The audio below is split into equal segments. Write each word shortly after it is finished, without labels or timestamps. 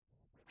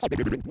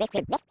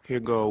Here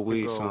go a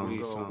weed song.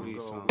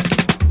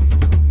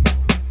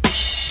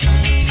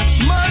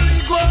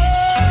 Marijuana,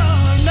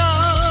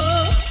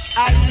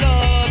 I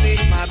love it,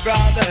 my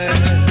brother.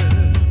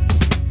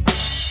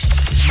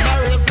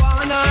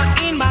 Marijuana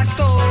in my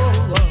soul,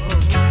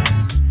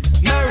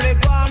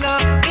 marijuana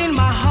in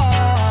my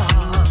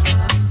heart.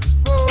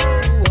 Oh,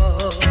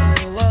 oh,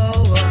 oh,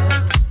 oh.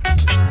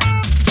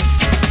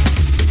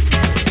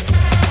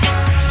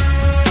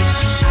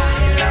 I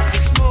love to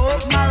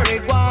smoke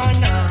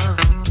marijuana.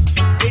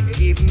 It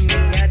gives me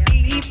a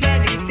deep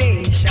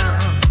meditation.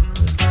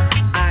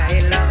 I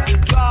love to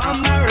draw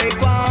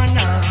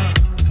marijuana.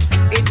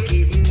 It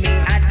gives me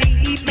a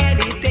deep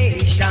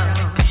meditation.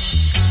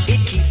 It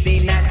keeps the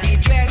natty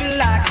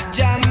dreadlocks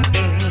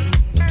jumping.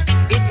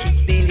 It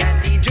keeps the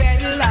natty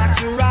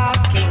dreadlocks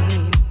rocking.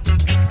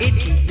 It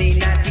keeps the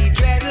natty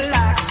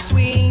dreadlocks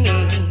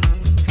swinging.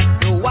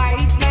 The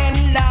white men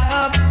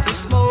love to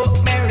smoke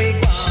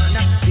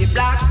marijuana. The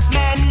black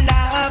men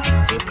love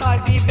to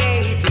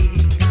cultivate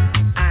it.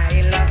 I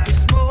love to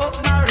smoke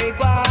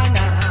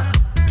marijuana.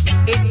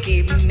 It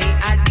gives me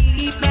a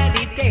deep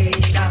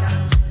meditation.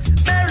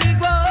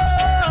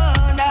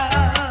 Marijuana.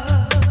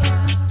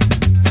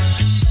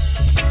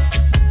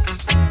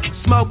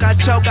 Smoke, I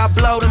choke, I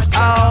blow them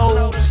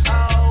O's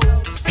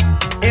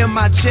in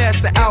my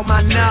chest and out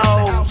my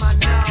nose.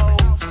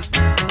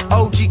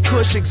 OG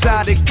Kush,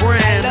 exotic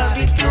brands.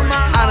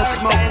 I done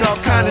smoked all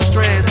kind of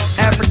strands.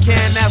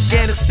 African,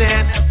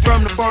 Afghanistan,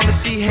 from the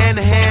pharmacy hand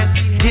to hand.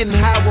 Getting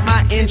high with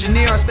my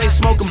engineer, I stay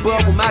smoking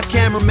bud with my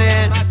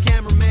cameraman.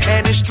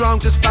 And it's strong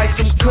just like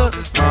some cook.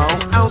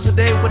 Ounce a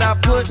day what I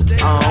put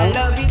on.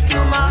 Love you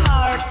to my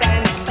heart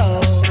and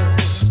soul.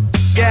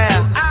 Yeah.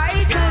 I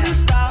couldn't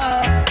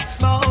stop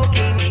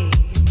smoking it.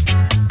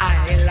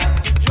 I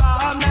love to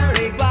draw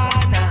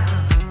marijuana.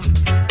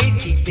 It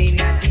keeps the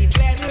natty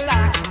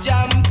dreadlocks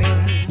jumping.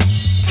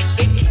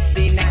 It keeps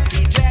the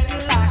natty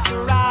dreadlocks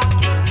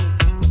rocking.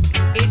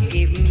 It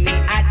gives me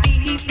a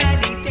deep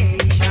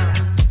meditation.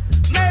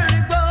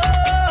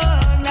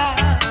 Marijuana,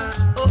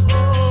 oh,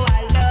 oh, I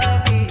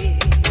love it.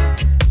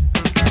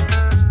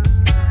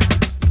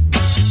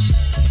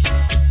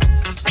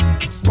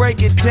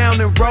 Break it down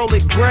and roll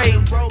it great.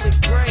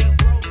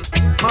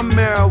 My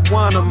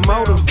marijuana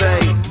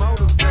motivate.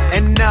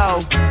 And no,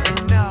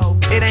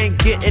 it ain't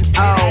getting I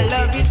old.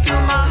 love you to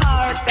my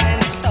heart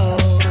and soul.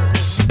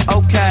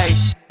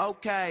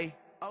 Okay.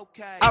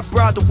 I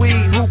brought the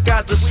weed, who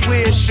got the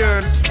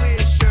swisher?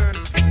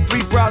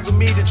 3 brought with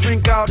me to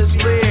drink all this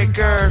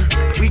liquor.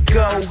 We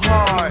go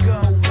hard.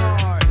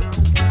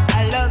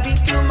 I love you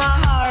to my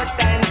heart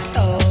and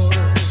soul.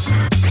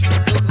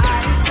 So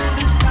I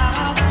couldn't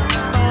stop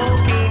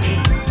smoking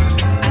it.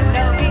 I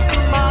love you to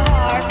my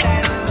heart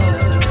and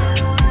soul.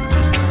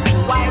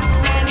 White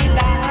men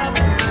love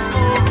to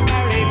smoke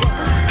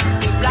marijuana.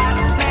 The black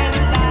men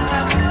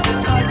love to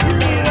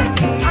cultivate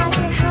it. I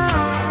get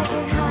high,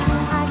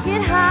 I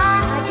get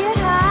high, I get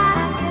high,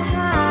 I get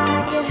high,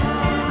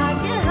 I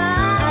get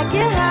high, I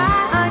get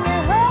high, I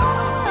get high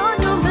on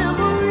your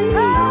memory,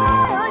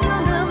 on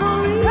your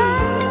memory,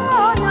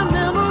 on your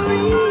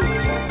memory.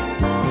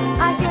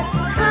 I get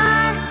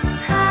high,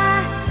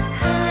 high,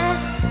 high,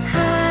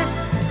 high,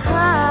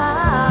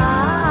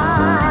 high.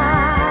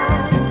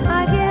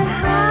 I get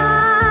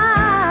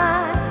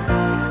high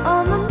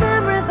on the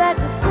memory that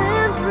you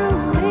sent through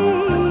me.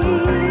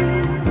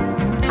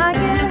 I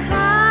get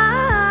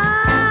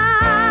high,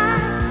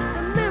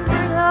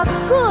 remembering how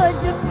good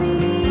you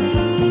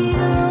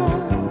feel.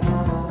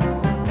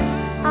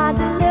 I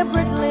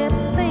deliberately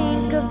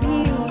think of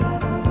you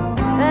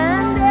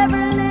and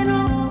every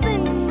little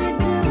thing you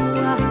do.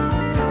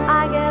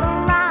 I get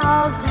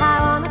aroused high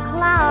on a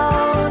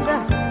cloud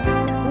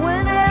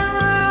whenever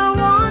I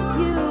want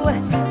you.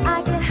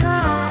 I get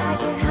high, I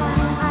get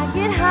high, I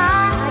get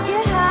high, I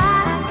get high,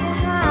 I get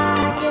high,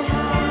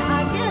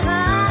 I get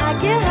high, I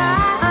get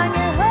high, I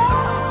get high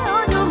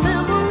on your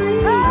memory,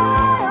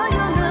 on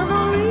your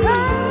memory,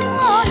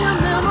 on your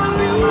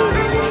memory.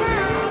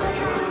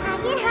 I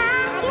get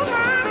high, I get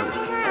high, I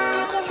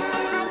get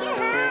high, I get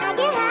high, I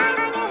get high,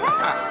 I get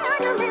high on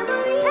your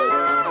memory,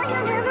 on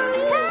your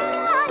memory,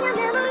 on your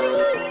memory.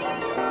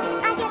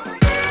 I get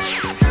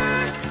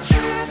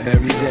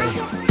Every day,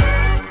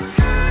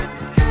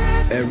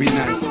 every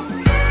night,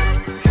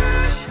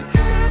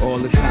 all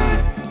the time.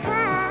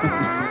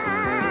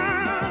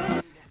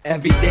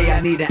 Every day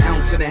I need an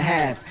ounce and a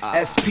half.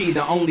 SP,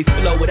 the only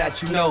flow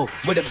that you know,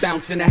 with a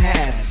bounce and a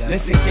half.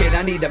 Listen kid,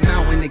 I need a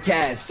mountain of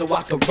cash so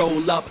I can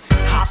roll up,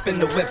 hop in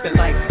the whip and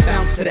like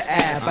bounce to the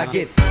ab. I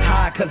get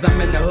high cause I'm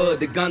in the hood,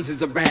 the guns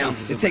is around.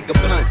 To take a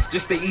blunt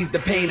just to ease the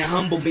pain and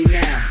humble me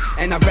now.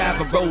 And I'd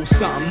rather roll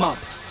something up.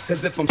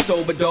 Cause if I'm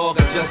sober, dog,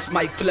 I just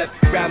might flip,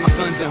 grab my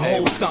guns and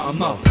hold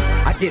something up.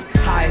 I get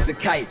high as a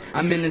kite,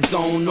 I'm in the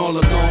zone all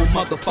alone,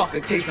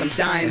 motherfucker, case I'm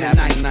dying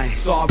tonight.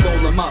 So I roll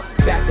them up,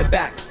 back to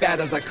back, fat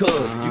as I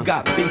could. You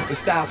got beef with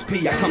Styles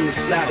P, I come to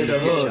splatter the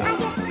hood.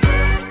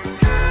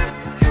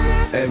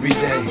 Every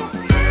day,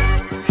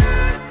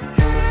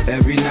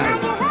 every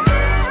night,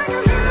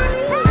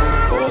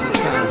 all the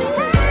time.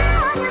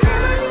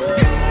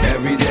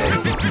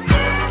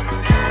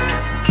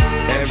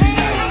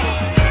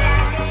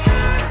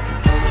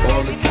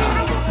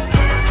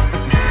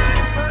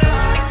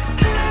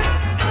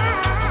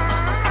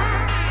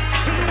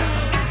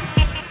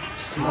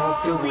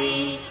 Smoke the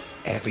weed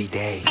every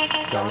day.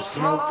 Don't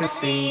smoke the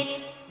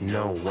seeds,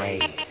 no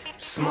way.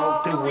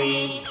 Smoke the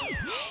weed,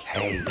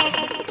 hey,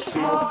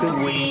 smoke the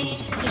weed.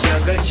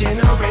 Younger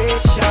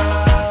generation,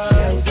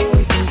 young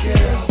boys and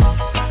girls,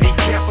 be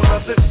careful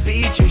of the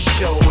seeds you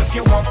show. If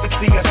you want to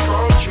see a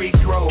strong tree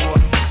grow,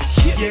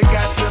 you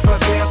got to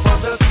prepare for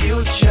the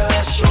future.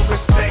 Show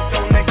respect,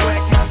 don't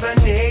neglect Mother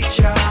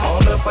Nature.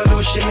 All the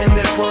pollution in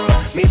this world,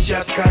 me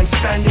just can't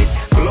stand it.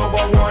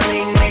 Global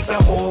warming make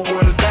the whole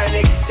world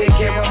panic. Take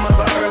care of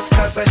Mother Earth,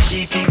 cause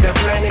she feed the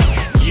planet.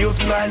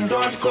 Youth man,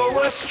 don't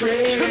go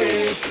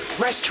astray.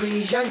 Fresh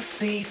trees, young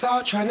seeds,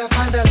 all trying to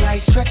find the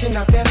light, stretching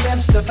out their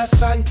limbs to the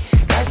sun.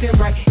 Guide them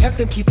right, help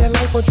them keep their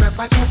life on track,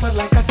 watch over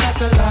like a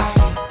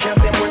satellite. Tell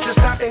them when to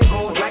stop and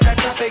go like a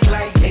traffic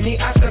light. Any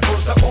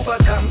obstacles to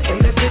overcome in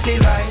the city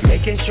life.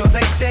 Making sure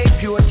they stay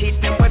pure, teach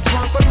them what's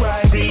wrong from right.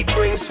 Seed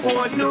brings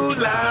forth new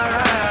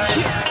life.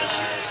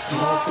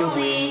 Smoke the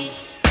weed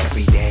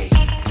every day.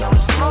 Don't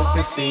smoke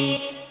the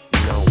seeds,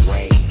 no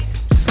way.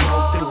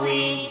 Smoke the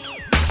weed,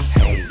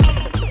 hey,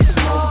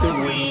 smoke the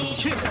weed.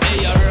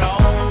 Hey,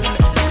 around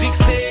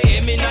 6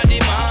 a.m. in the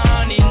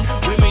morning,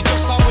 when me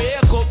just a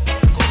wake up,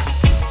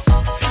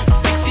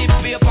 stick the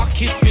paper,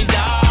 kiss me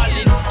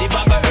darling, the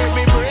bag of herb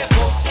me break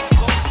up.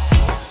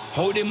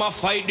 How them a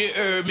fight the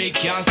herb, me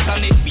can't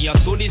stand it. Me a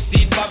sow the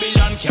seed,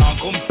 Babylon can't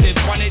come step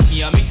on it.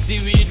 Me a mix the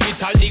weed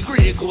with all the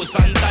Grey Goose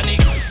and tonic.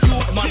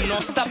 Youth man no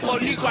stop on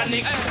the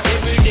chronic.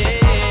 Every day,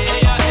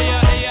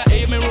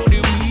 hey, me roll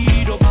the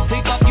weed up.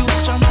 Take a few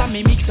strands and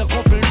me mix a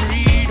couple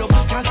breed up.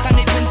 Can't stand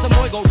it when some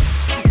boy go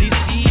the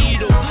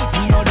seed up.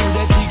 Me no do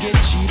that, we get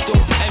cheap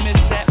up. Me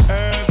say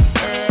herb,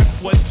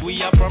 what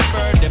we a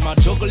prefer. Them a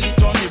juggle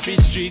it on every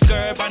street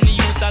curb. And the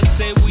youth a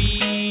say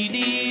weed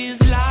is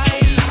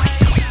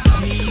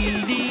life,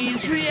 weed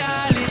is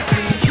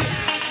reality.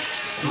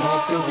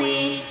 Smoke the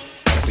weed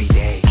every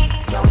day.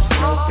 Don't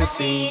smoke the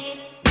seeds,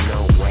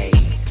 no way.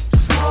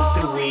 Smoke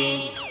the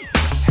weed,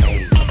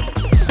 hey,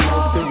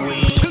 smoke the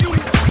weed.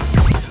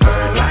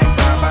 Burn like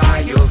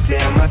Baba, you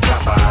them a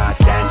supper.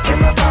 Dance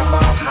them a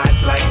baba, hot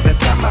like the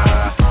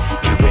summer.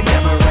 You can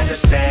never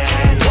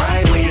understand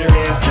why we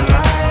live to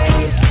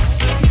life.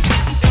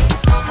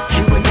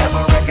 You will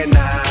never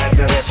recognize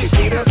unless you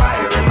see the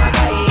fire in my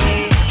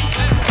eyes.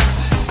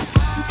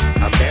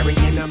 I'm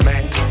burying a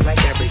man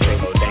like every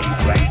single day.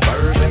 Like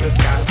birds in the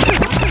sky.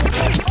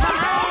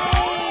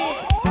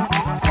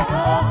 So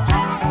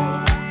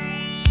high,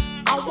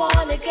 I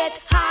wanna get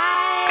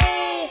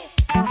high.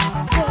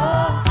 So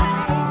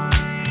high,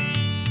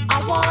 I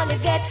wanna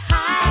get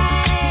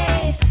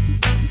high.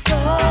 So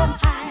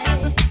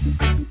high,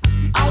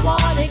 I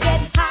wanna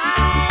get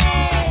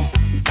high.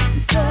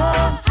 So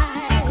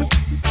high,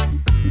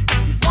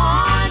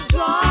 one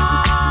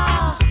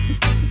draw,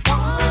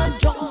 one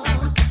draw.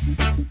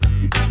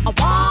 I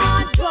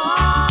want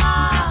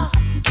draw,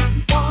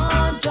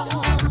 one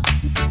draw.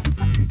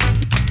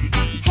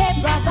 Hey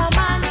brother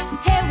man,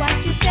 hey what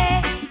you say?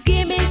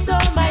 Give me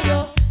some of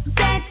your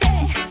sense.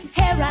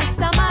 Hey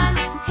Rasta man,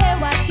 hey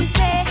what you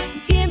say?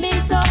 Give me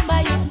some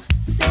of your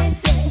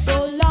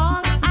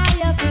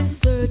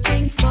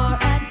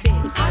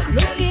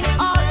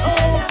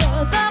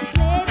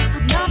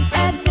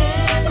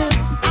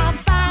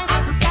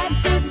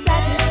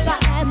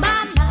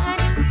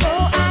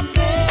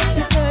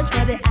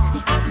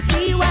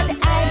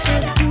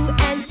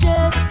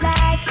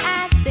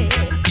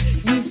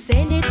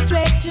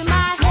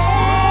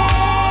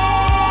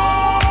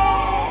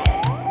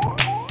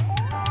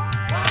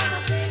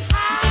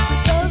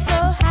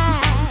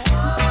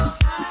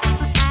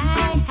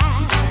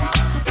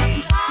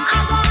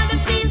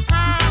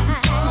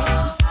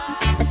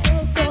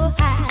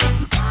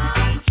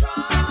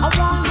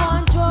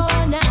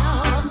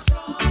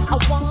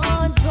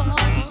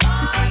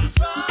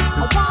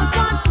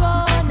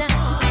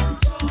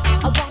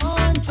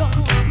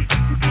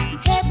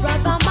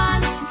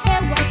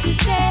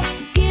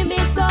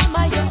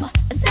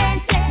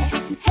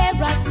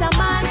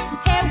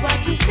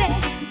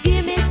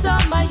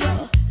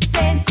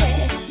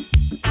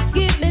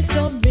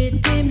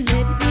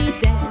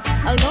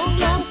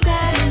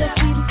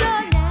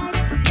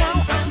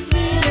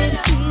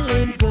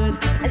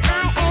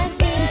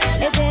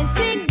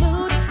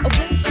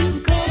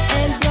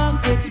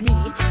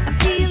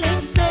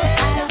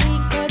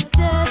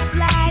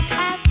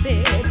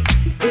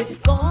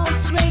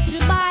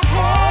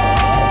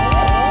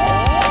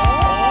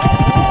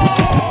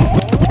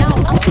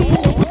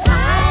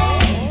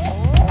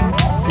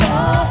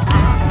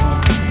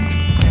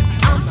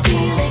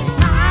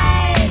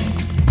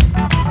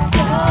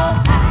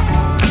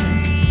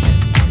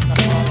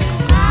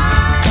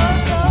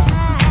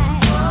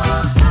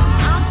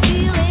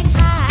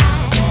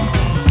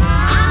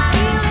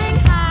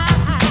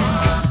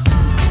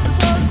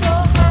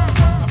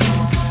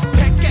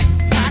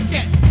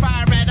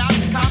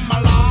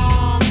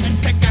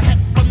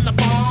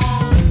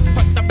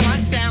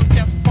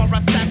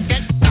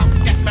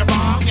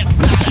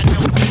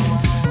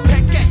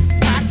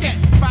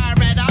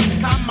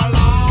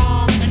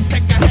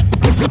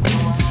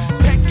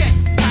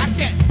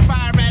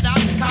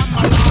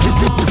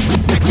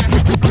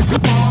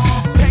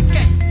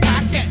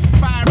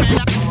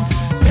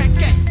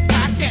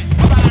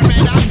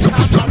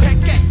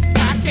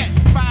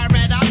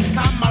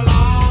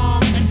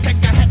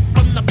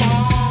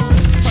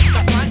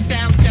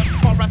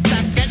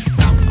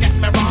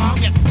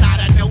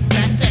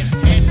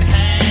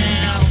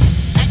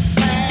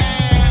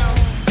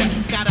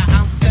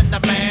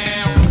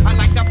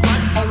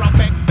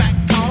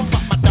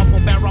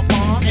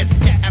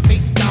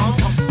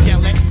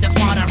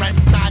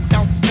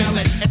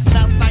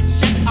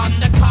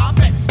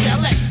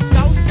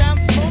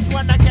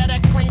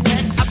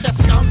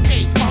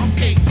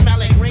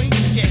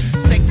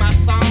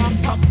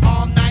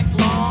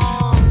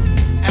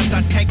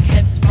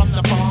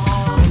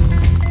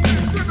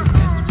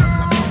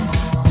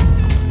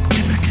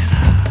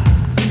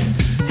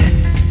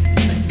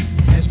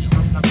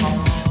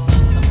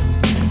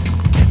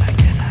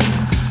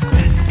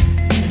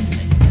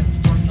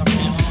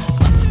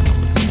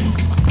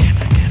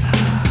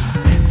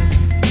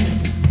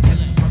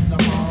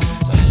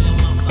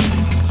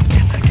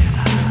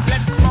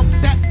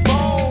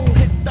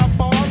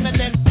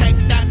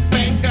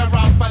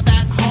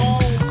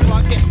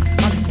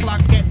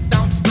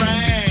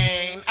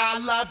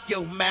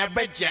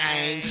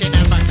Jane. She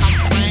never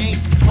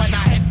complains when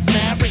I hit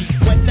Mary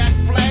with that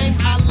flame.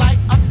 I light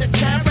up the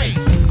cherry.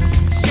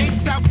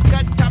 She's so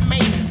good to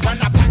me.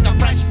 When I pack a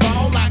fresh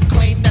bowl, I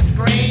clean the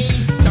screen.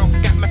 Don't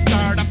get me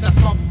stirred up the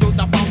smoke through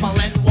the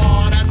bubbling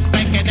water's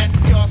making it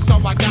pure. So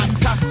I got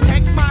to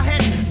take my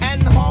hit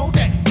and hold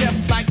it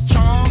just like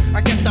Chong.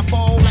 I get the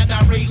bowl and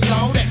I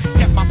reload it.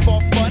 Get my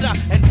 4-footer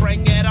and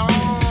bring it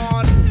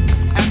on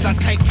as I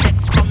take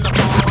hits from the ball.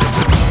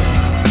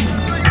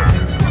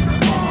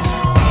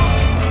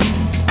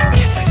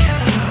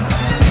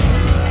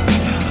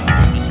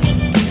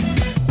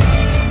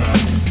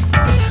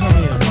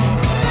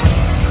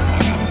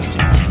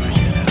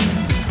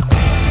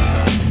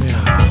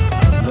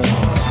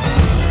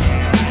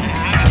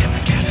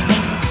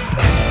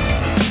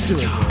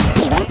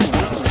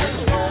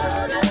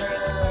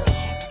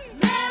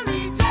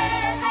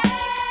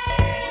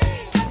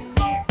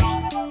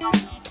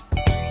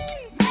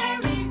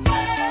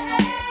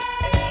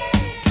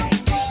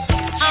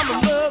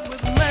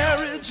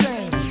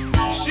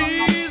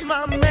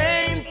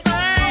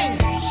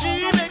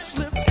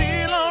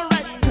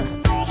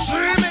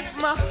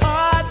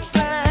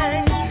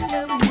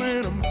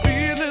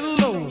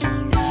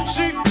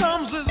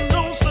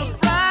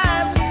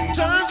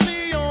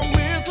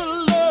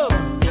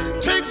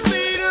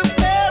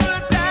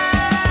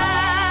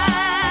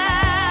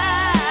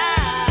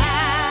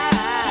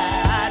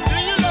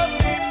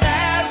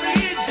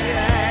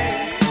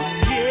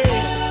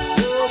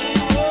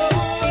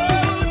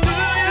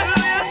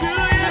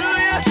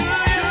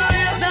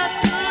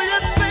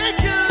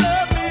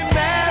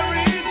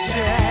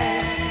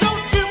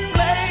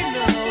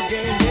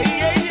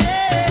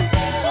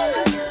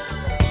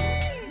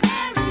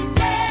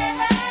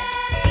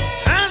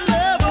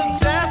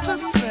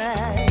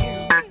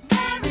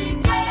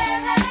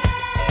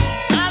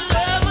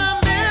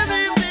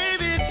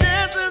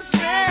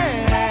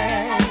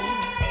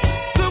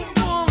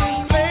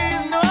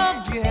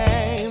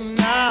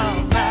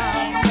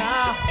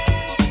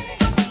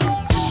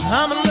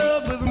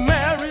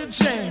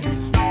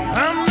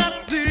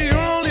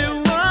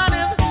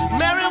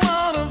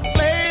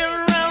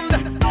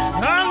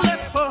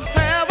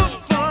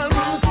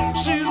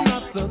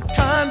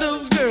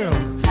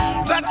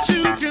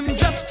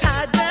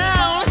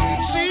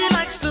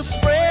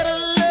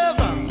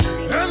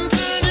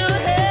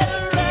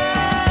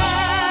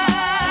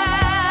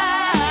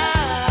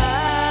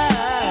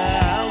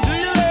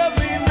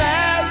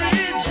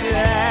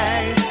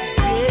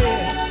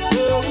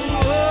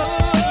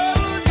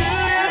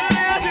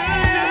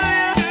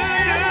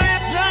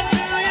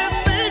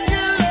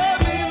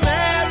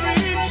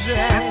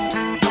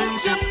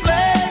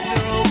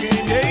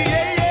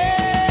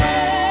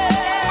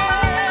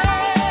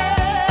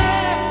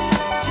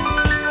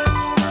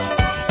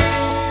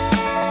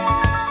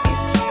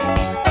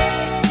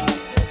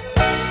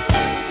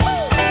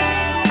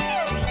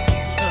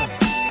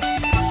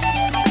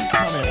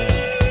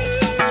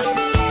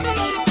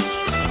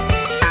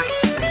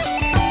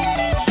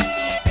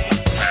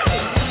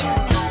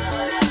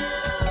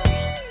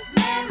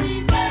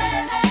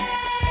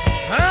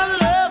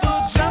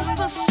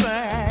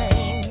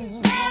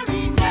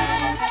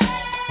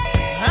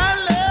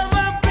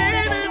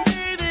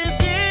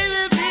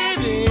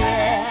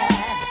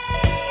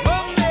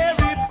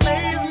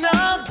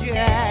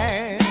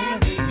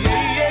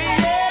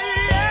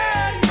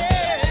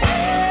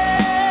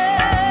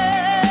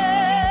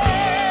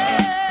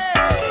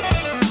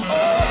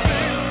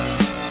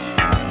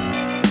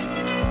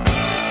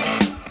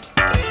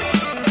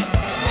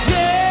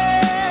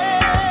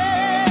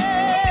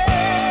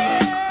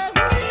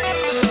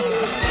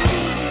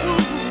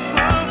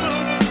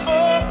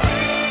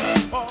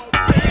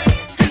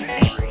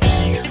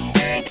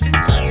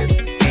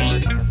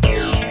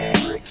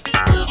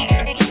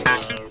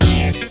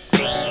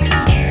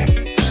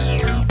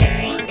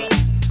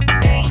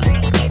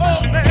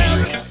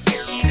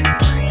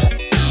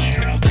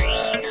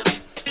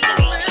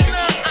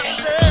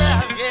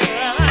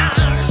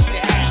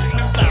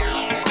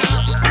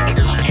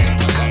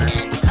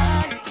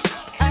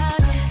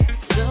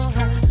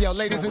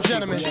 Ladies and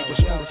gentlemen, we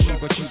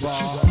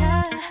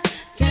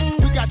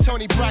got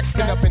Tony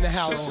Braxton up in the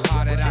house. So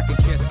hot that I can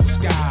kiss the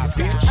sky,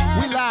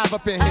 bitch. We live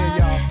up in here,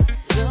 y'all.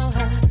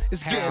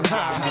 It's getting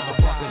hot.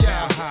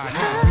 Yeah,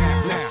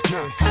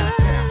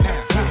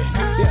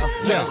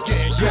 let's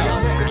get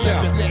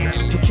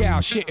Cacao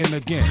shitting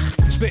again,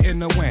 spitting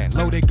the wind,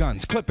 loaded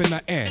guns, clipping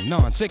the end,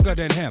 none sicker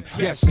than him.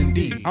 Yes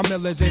indeed, I'm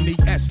illers in the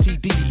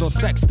STDs or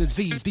sex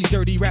disease. These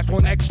dirty rats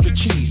want extra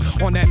cheese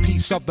on that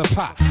piece of the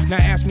pie. Now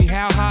ask me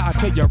how high, I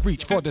tell you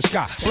reach for the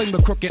sky. Fling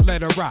the crooked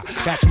letter rock,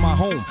 that's my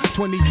home.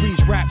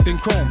 23's wrapped in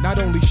chrome. Not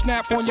only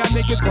snap on y'all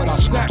niggas, but I'll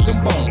snap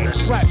them bones.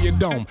 Slap your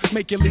dome,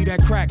 make you leave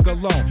that crack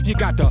alone. You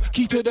got the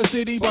key to the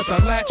city, but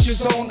the latch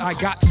is on. I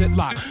got it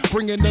locked,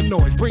 bringing the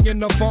noise, bringing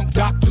the funk,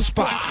 Dr.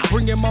 Spot.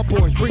 Bringing my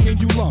boys, bringing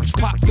you lumps,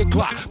 pop the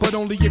Glock. But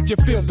only if you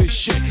feel this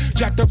shit.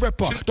 Jack the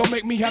Ripper, don't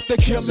make me have to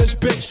kill this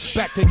bitch.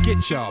 Back to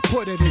get ya,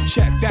 put it in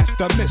check, that's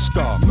the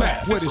Mr.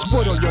 Mac with his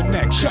foot on your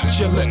neck, shut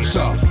your lips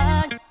up.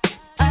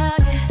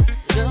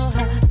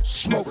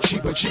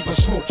 cheaper, cheaper,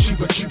 smoke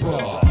cheaper,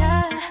 cheaper.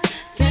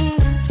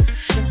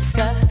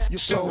 You're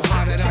so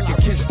hot that I can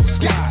kiss the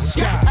sky,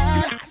 sky.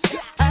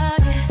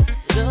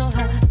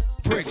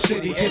 Brick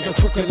City to the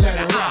crooked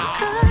letter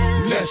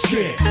I. Let's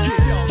get.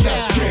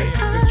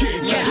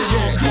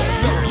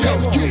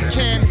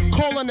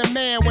 Calling a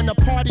man when the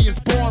party is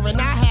boring.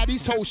 I had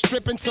these hoes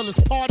stripping till it's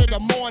part of the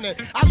morning.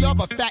 I love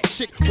a fat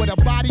chick with a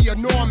body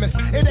enormous.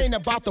 It ain't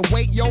about the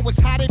weight, yo, it's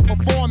how they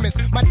performance.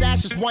 My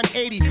dash is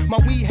 180, my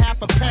weed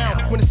half a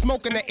pound. When it's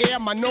smoke in the air,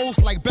 my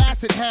nose like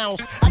basset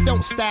hounds. I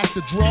don't stash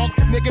the drug,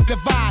 nigga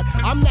divide.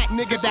 I'm that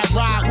nigga that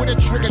ride with a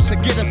trigger to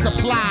get a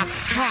supply.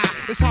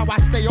 Ha, it's how I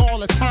stay all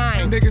the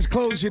time. Niggas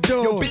close your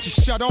doors. Yo,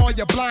 bitches shut all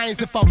your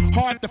blinds. If I'm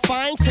hard to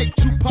find, take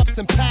 2 puffs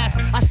and pass.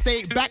 I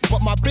stayed back,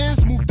 but my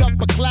Benz moved up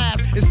a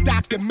class. It's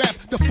Dr.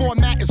 Meth, the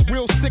format is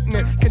real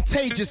sickening,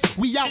 contagious.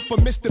 We out for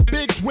Mr.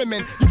 Big's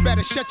women. You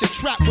better shut your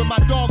trap when my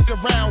dog's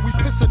around. We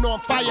pissing on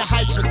fire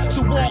hydrants,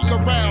 so walk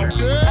around,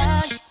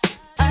 bitch.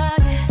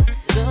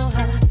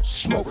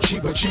 Smoke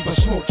cheaper, cheaper,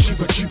 smoke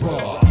cheaper,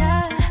 cheaper.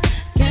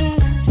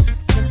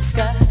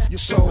 You're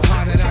so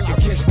hot that I can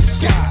kiss the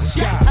sky,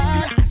 sky.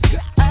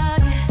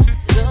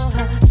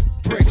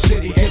 Brick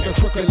City to the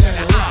crooked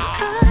letter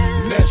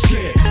I. Let's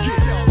get.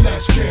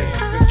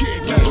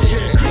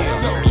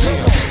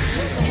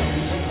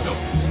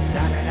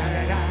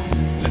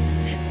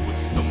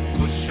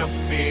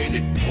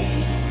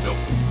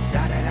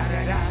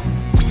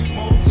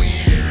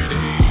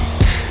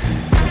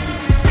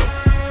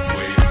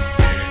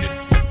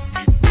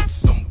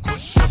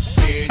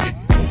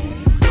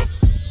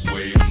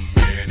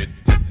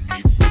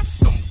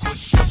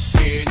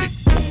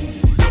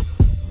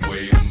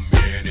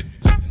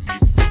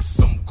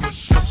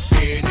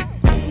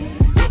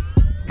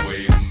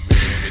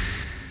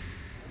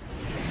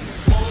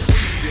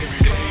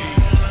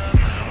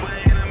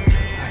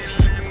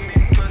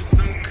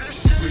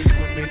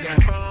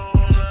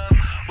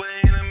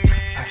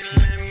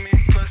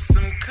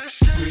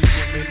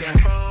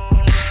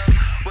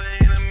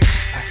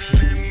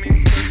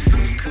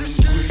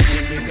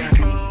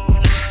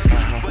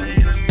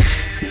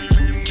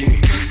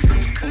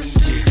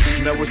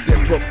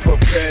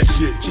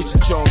 Cheech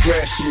and Chong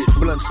grass shit,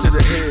 blunts to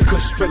the head,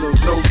 cush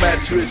pillows, no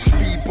mattress,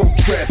 speedboat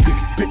traffic,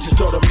 bitches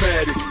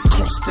automatic,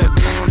 cross that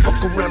line, fuck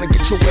around and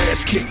get your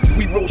ass kicked.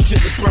 We roll shit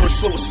that burn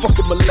slow as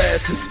fucking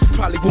molasses,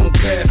 probably won't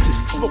pass it,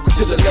 smoking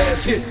to the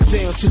last hit,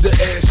 down to the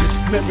ashes,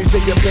 Mary J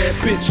a bad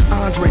bitch,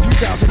 Andre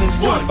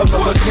 3001,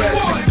 another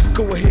classic.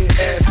 Go ahead,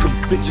 ask them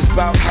bitches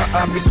about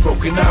how I be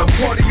smoking out,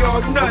 party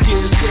all night,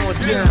 yeah, it's going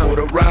down.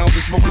 Quarter rounds,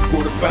 we smoking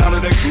quarter pound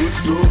of that good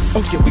stuff.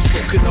 Oh yeah, we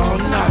smoking all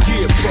night,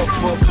 yeah,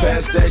 puff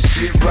past that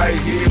shit right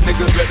here.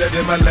 Nigga better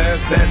than my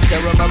last batch.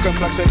 Caramel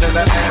complexion than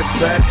an ass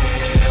fat.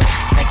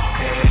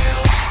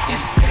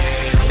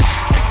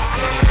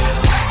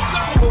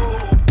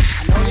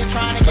 I know you're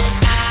trying to get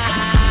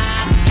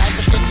high. Type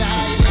of shit to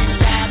how you lean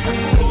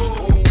sideways.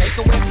 Take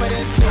a whip for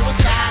this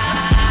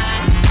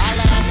suicide.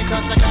 Holla at me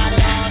 'cause I got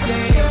it all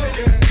day.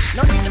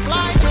 No need to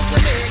fly to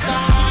Jamaica.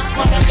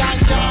 For the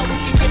ganja, we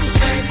can get the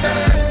same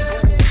thing.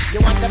 You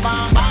want the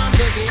bomb,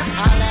 biggie?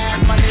 Holla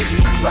at my nigga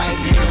right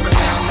here in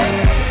LA.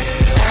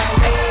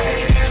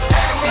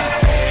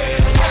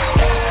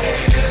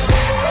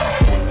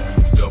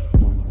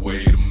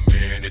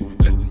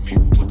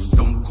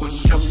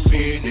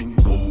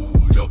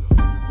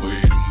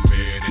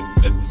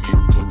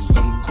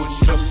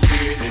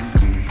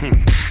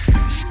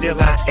 Still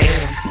I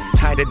am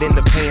tighter than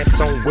the pants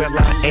on where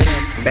I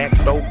am. Back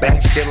though back,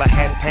 still I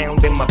had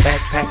pound in my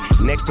backpack.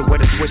 Next to where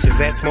the swish is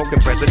at, smoking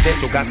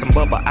presidential. Got some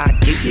bubba, I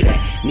give you that.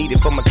 Need it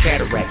for my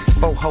cataracts.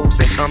 4 hoes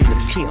and I'm the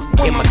pimp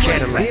in my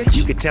Cadillac.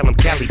 You can tell them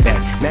Cali back.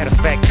 Matter of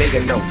fact, they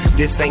gon' know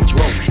this ain't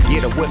Dro.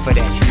 Get a whiff of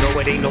that. You know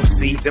it ain't no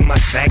seeds in my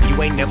sack.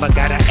 You ain't never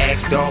gotta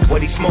ask, dog,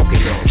 what he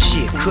smoking on.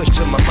 Shit, kush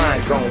to my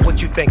mind gone.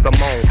 What you think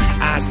I'm on?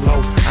 Eyes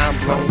low, I'm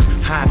blown.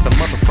 High as a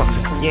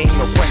motherfucker. You ain't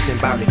no question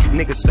about it.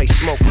 Niggas say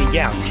smoke me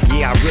out.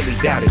 Yeah, I really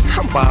doubt it.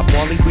 I'm Bob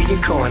Marley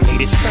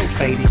reincarnated, so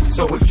faded.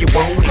 So if you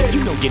want it,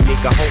 you know your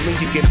nigga homie.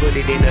 You can put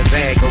it in a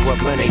Zag or a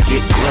blunt and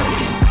get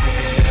blunted.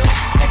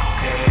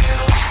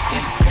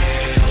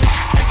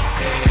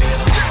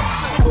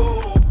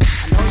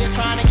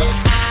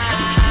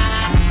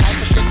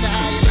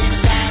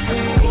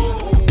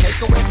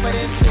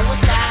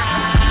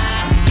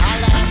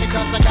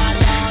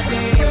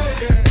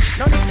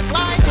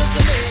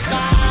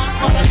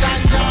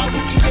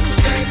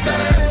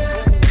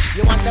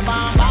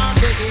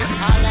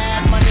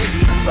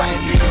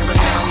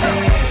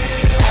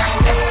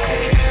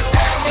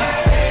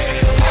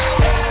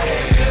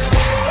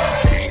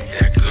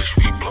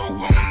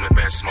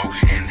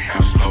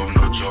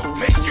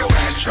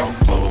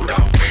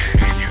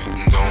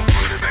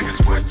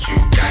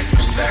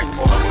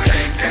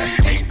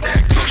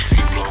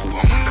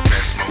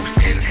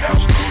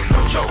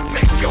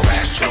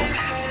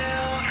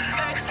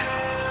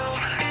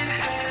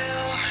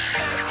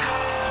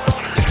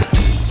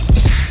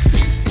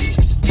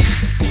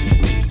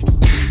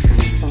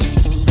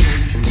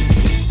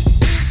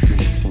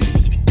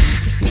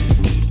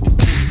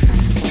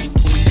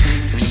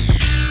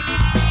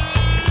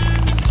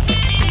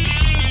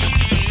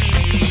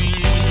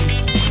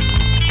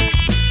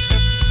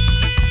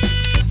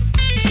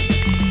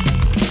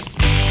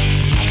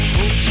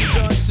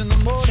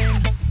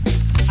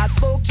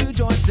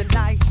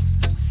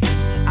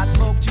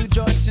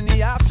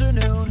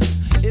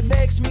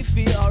 makes me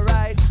feel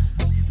alright.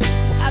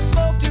 I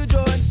smoke 2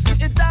 joints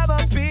in time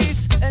of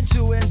peace and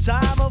 2 in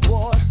time of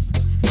war.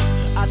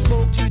 I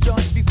smoke 2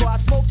 joints before I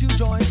smoke 2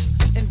 joints,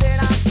 and then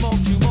I smoke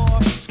 2 more.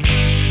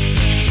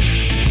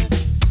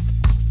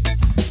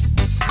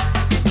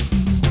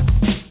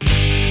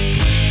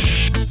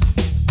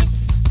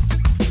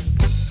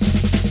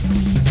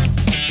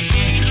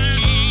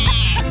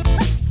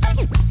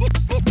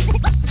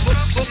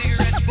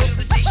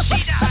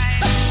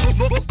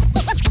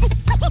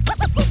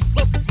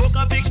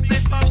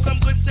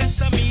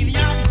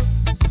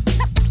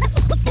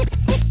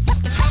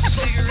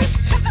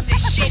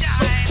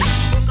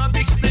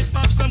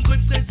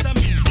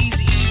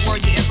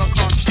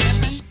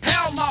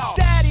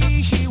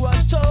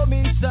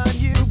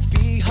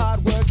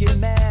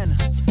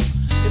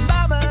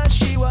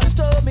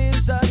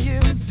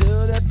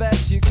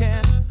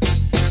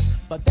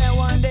 But then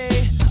one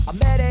day I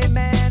met a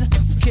man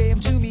who came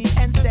to me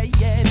and said,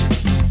 yeah,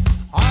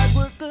 hard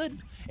work good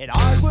and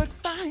hard work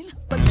fine,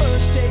 but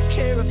first take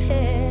care of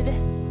head.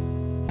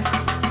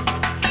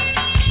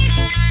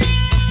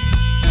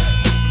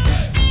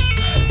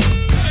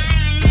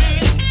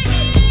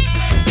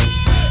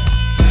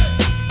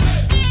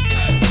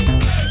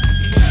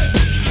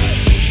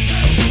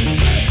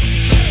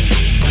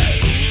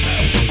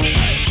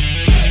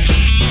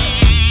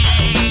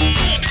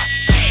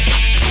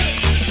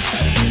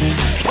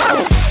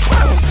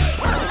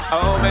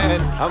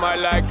 I'm high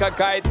like a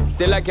kite,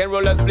 still I can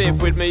roll a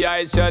spliff with me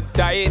eyes shut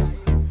tight.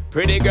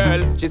 Pretty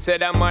girl, she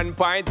said I'm on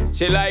point.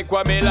 She like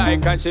what me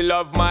like and she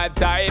love my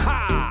type.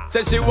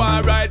 Said she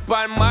want ride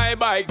on my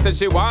bike, said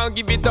she want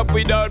give it up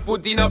without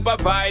putting up a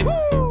fight.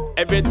 Woo!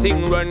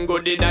 Everything run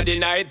good in the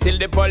night till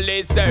the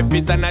police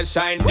surface and I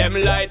shine them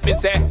light. Me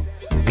say,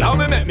 now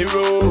me make me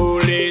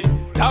roll it,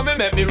 now me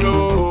make me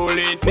roll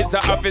it, Mr.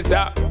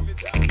 Officer.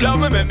 Love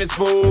me make me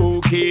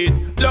smoke it,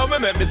 love me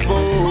make me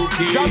smoke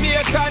it.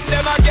 Jamaican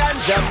them a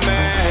ganja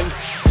man.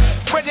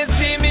 When you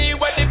see me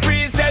with the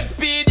preset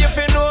speed, you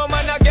feel no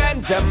man a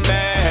ganja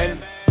man.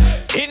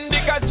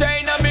 Indica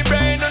strain on me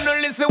brain,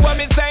 don't listen what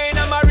me saying,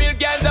 I'm a real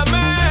ganja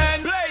man.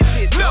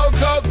 No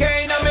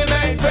cocaine on me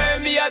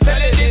mainframe, me I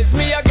tell you this,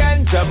 me a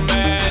ganja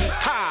man.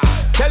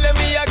 Telling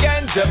me a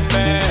ganja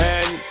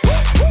man.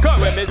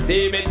 Come when me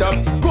steam it up,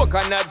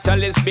 coconut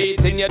chalice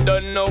beating, you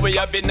don't know we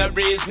have been a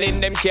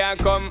reasoning, them can't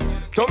come.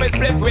 So me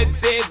split with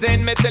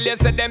season, me tell you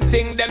say them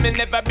thing, them me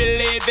never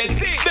believe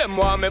it. Them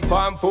want me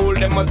farm fool,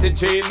 them must be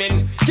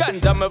dreaming.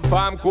 Ganja me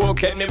farm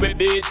cocaine, me will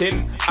beat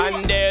him.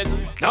 And there's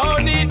no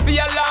need for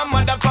your law,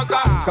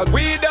 motherfucker, cause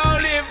we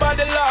don't live by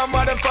the law,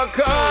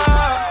 motherfucker.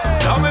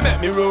 Now me make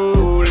me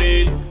roll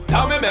it,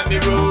 now me make me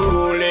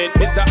roll it,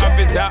 Mr.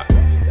 Officer.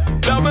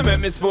 Now me make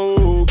me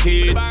smoke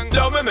it,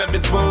 now me make me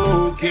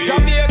smoke it.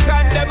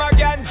 Jamaican them a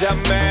ganja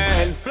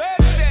man.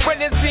 When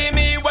you see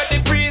me with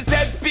the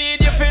preset speed,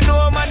 you feel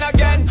no man a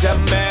ganja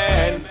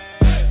man.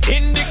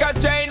 Indica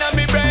strain on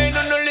me brain,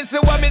 don't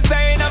listen what me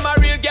saying, I'm a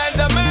real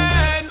ganja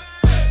man.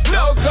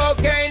 No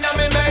cocaine on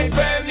me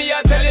mainframe, me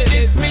I tell you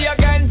this, me a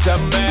ganja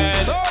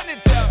man.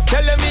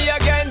 Telling me a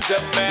ganja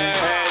man.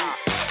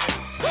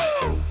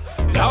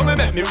 Now me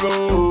make me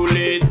roll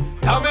it,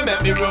 now me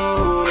make me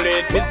roll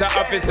it, Mr.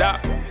 Officer.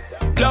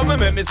 Love me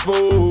make me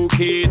smoke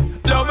it,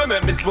 love me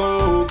make me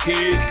smoke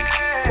it.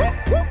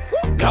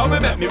 Now me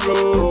make me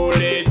roll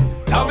it,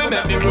 now me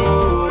make me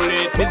roll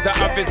it, Mr.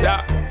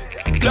 Officer.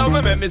 Love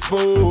me make me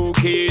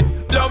smoke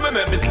it, love me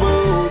make me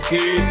smoke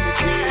it.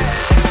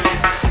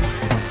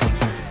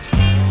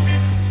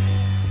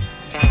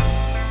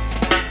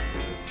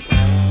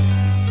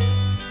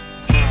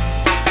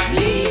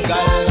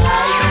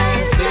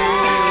 Legalize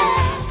it,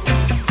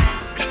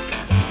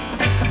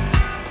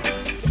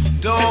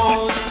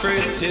 don't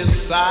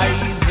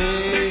criticize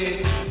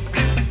it.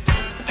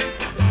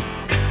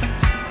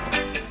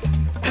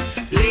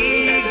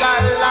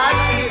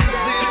 Legalize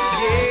it,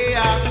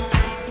 yeah,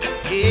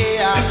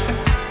 yeah,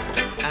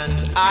 and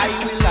I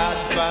will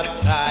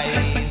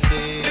advertise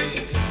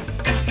it.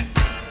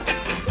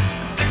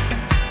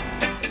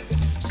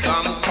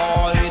 Some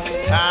call it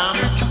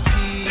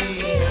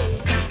Tampi,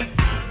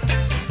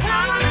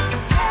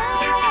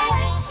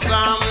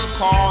 some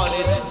call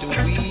it the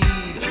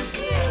weed,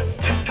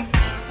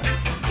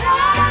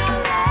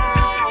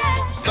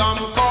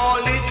 some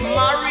call it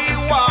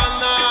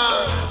marijuana,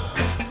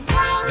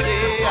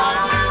 yeah,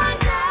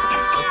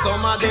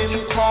 some of them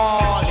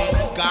call it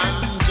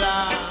ganja.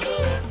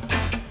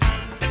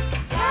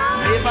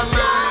 Never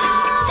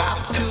mind, got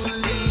to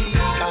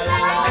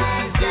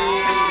legalize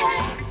it,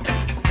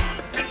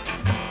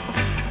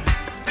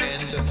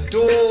 and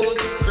don't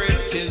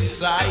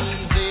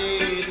criticize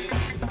it.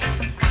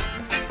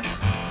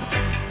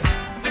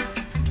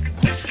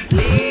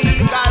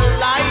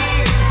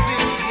 Legalize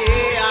it,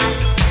 yeah,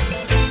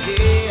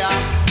 yeah,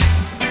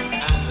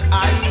 and I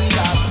will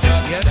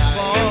advertise. Yes,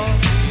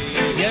 boss.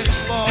 Yes,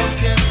 boss.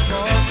 Yes,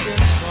 boss.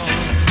 Yes, boss.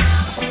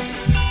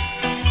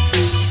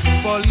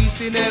 Police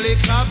in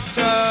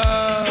helicopter,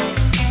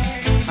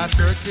 I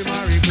search for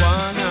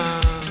marijuana.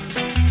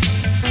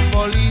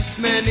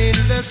 Policemen in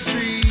the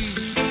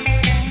streets,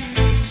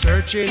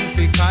 searching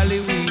for Cali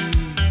weed.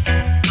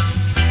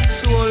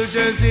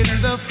 Soldiers in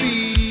the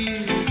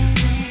field,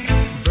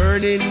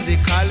 burning the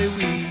Cali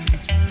weed.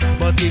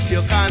 But if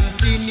you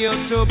continue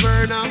to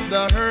burn up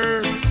the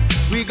herbs,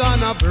 we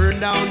gonna burn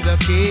down the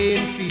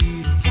cane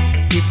fields.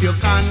 If you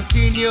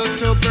continue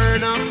to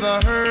burn up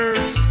the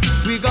herbs,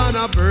 we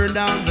gonna burn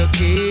down the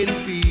cane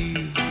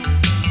fields.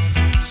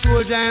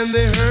 Soldier in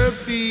the herb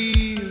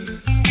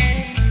field,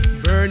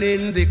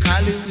 burning the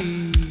Cali weed.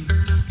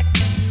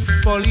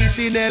 Police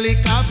in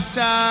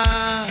helicopter,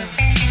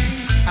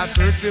 I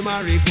search for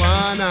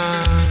marijuana.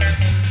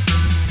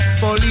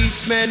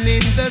 Policemen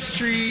in the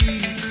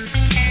streets,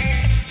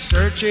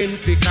 searching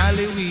for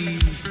Cali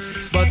weed.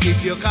 But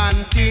if you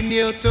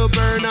continue to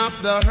burn up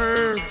the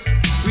herbs,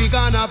 we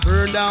gonna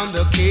burn down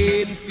the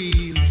cane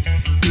field.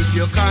 If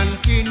you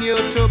continue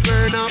to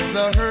burn up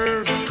the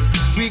herbs,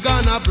 we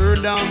gonna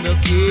burn down the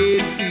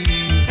cane fields.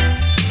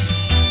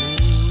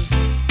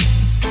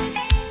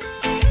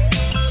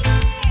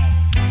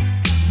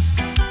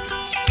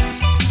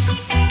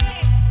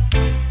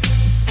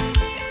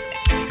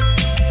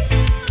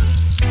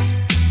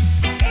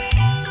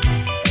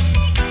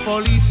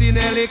 Police in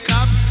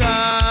helicopter,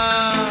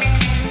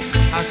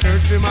 I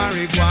search for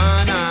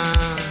marijuana.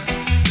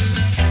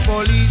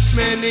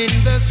 Policemen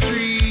in the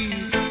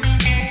streets,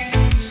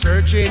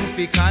 searching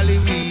for Cali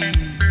weed.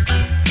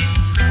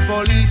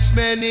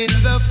 Policemen in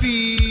the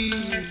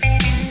field,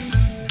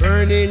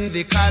 burning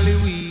the Cali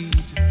weed.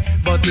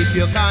 But if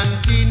you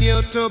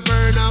continue to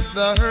burn up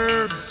the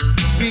herbs,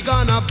 we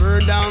gonna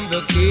burn down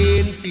the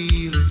cane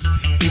fields.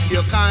 If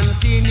you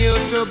continue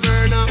to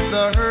burn up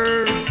the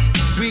herbs,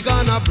 we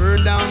gonna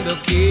burn down the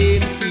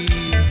cane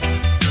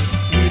fields.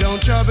 We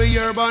don't trouble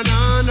your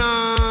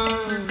banana,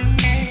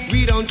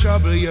 we don't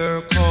trouble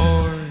your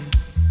corn.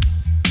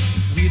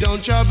 We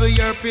don't trouble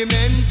your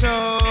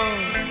pimento,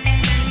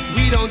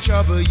 we don't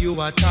trouble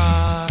you at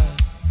all.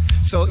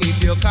 So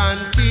if you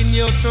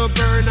continue to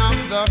burn up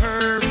the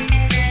herbs,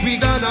 we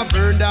gonna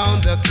burn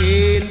down the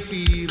cane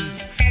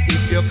fields.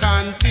 If you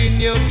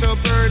continue to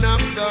burn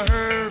up the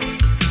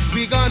herbs,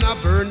 we gonna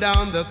burn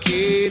down the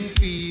cane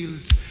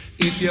fields.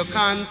 If you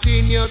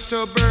continue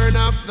to burn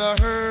up the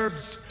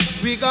herbs,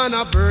 we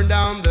gonna burn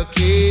down the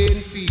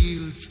cane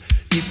fields.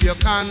 If you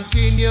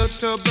continue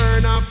to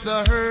burn up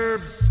the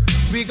herbs,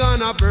 we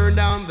gonna burn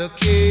down the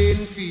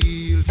cane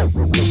fields.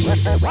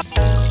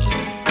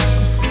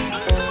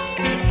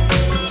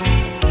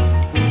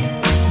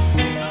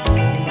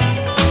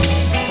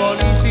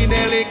 Police in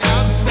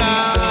helicopter,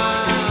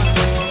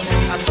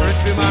 I search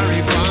for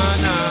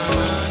marijuana.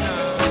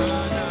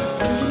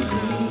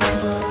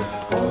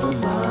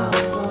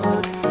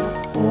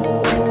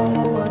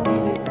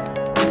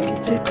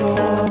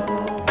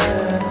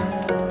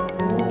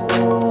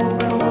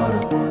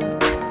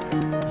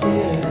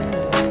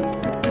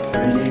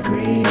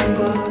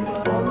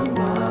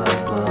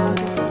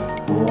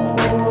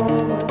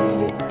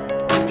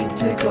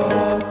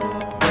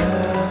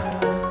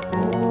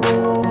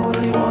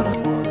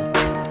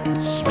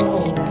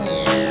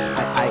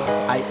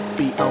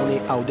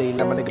 All day,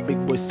 like my nigga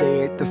Big Boy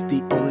said, that's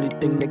the only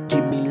thing that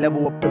keep me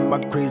level up in my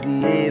crazy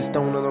head.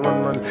 Stone on the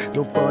run,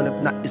 no fun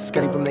if not. It's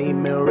Scotty from the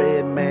email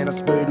red, man. I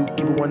swear to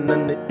keep it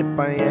 100. If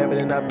I am it,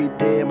 then I'll be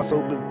dead. My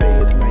soul been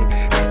fed tonight.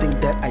 Everything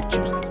that I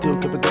choose, still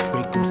give a good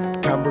great goose.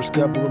 Converse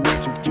cover with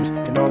mixed fruit juice,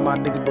 and all my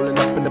niggas rolling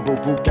up in the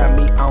booth. Who got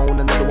me on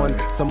another one?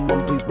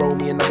 Someone please roll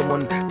me another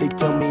one. They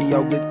tell me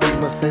all good things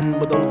must sin,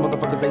 but those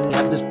motherfuckers ain't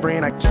have this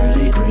friend. I keep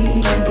it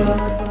green,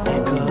 but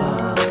nigga.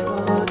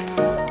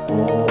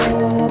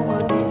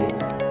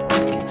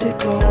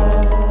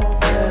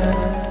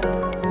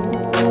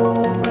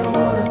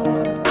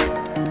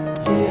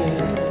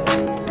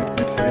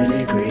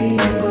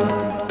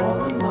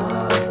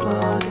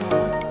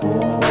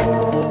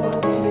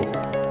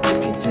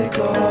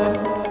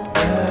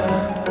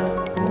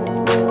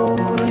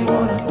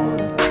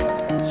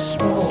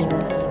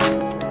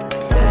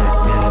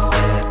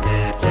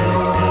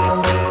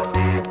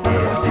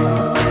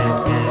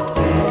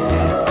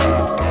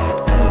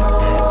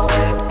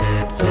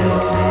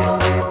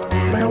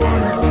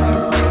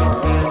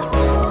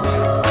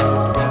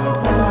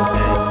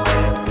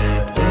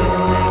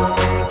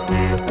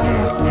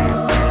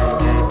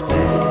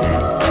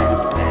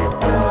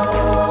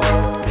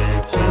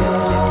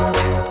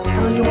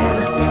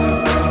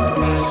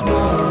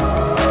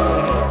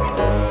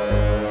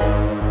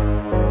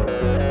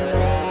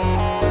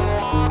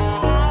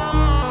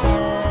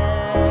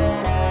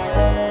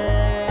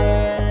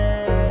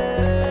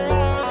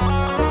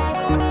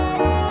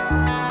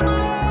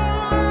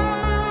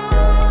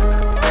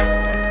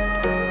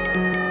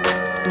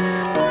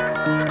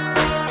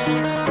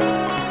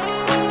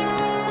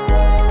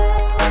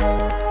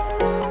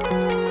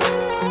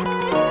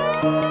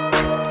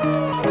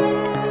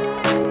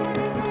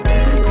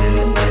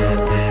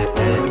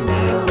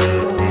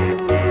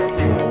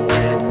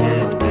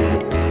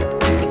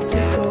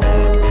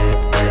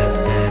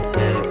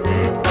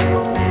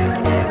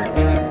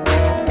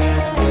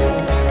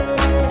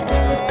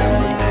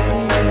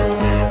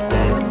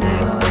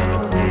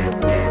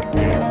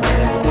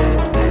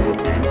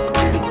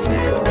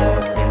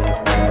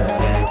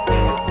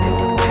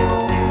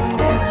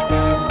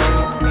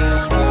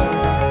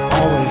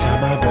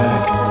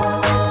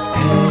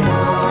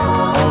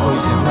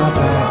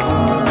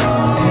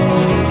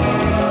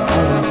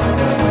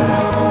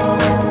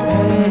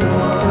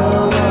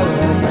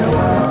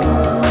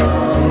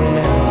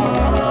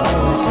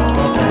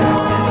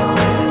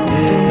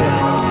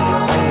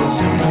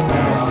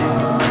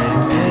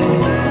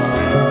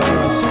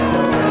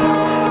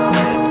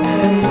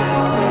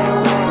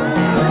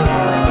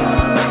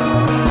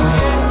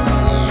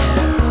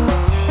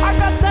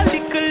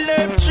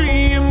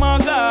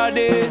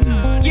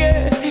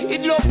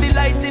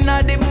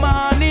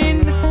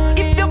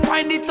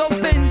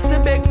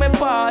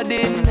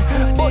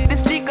 garden. But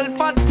this little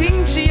fat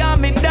thing, she a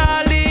me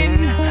darling.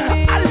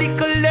 A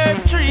little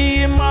herb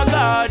tree in my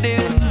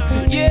garden.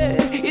 Yeah,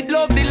 it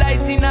love the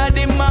light in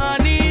the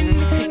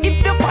morning.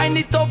 If you find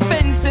it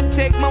offensive,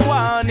 take my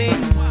warning.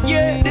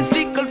 Yeah, this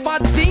little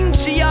fat thing,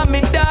 she a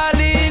me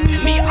darling.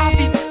 Me have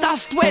it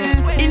stashed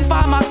well, in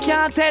farmer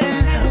can't tell.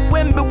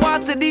 When we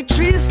water the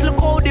trees, look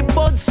how the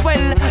buds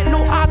swell.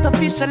 No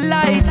artificial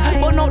light,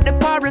 but not the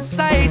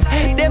parasites.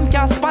 Them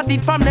can't spot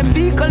it from them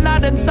vehicle,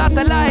 not them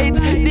satellite.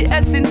 The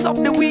essence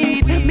of the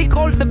weed, me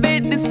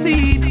cultivate the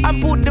seed.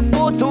 I put the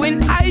photo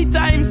in High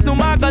Times, no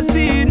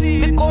magazine.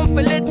 Me come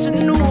to let you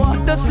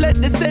know, just let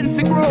the sense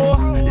grow.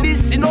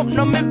 Listen up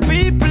now, me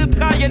people,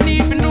 cause you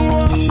need to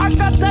know. I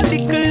got a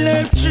little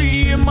herb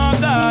tree in my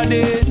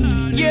garden.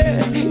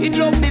 Yeah, it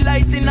love the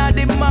light in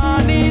the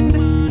morning.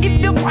 If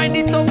you find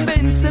it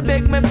offensive,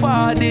 beg me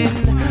pardon.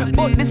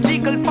 But this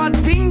little fat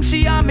thing,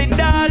 she a me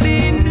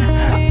darling.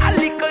 A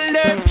little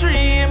herb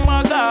tree in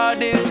my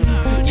garden.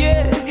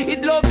 Yeah,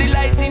 it love the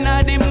light in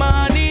the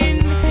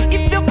morning.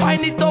 If you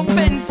find it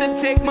offensive,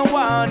 take my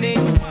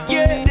warning.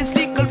 Yeah, this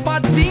little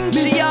fat thing,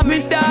 she a me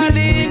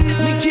darling.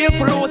 Me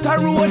careful out a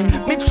road,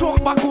 me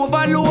truck back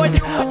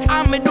overload.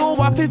 And me don't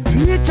want to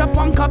feature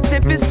punk cops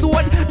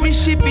episode. Me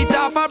ship it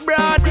off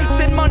abroad,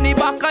 send money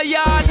back a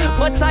yard.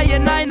 But I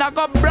and I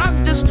got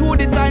brag just through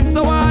the time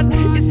so hard.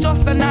 It's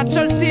just a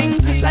natural thing,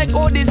 like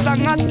all this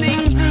song I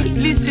sing.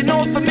 Listen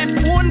out for me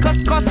phone,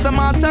 cause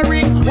customers are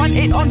ring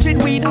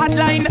 1-800-WEED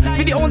hotline.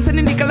 For the ounce and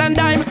the nickel and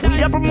dime.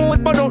 We a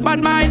promote but don't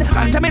bad mind.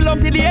 And tell me love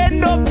till the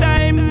end of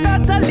time.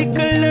 Got a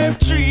little herb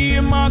tree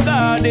in my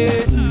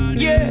garden.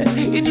 Yeah,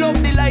 it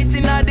love the light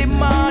in the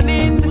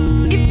morning.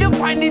 If you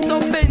find it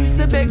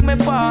offensive, beg me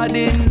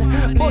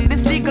pardon. But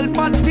this little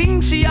fat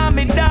thing, she a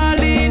me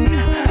darling.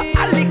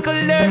 A little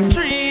herb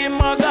tree in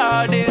my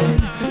garden.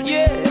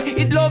 Yeah,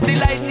 it love the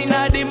light in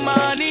the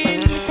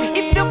morning.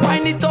 If you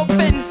find it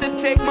offensive,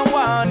 take my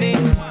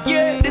warning.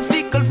 Yeah, this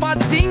little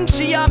fat thing,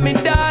 she a me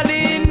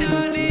darling.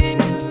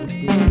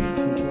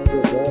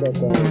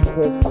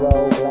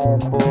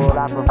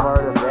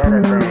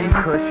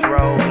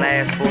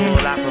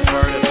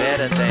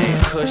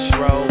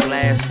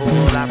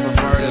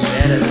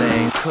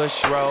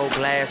 Kush roll,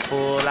 glass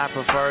full, I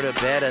prefer the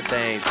better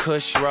things.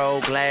 Kush roll,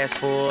 glass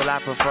full, I prefer the better things. Kush roll, glass full, I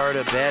prefer the better things. Kush roll, glass full, I prefer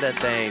the better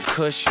things.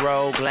 Kush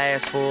roll, glass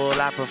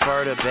full, I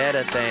prefer the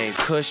better things.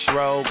 Kush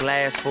roll,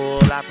 glass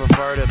full, I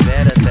prefer the better things. Kush roll, glass full, I prefer the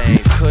better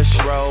things.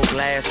 Kush roll,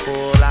 glass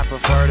full, I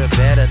prefer the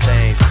better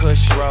things.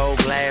 Kush roll,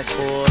 glass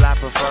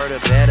full, I prefer the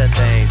better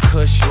things.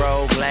 Kush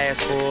roll,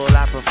 glass full,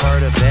 I prefer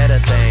the better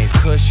things.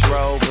 Kush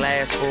roll,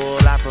 glass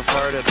full, I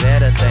prefer the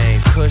better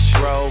things. Kush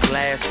roll,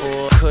 glass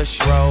full, kush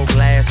roll,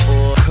 glass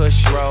full,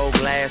 kush roll,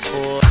 glass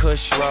full,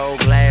 kush roll,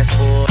 glass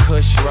full,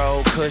 kush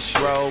roll, kush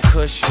roll,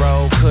 kush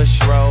roll,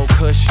 kush roll,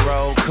 kush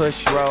roll,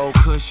 kush roll,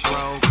 kush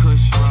roll,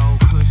 kush roll,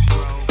 kush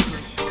roll.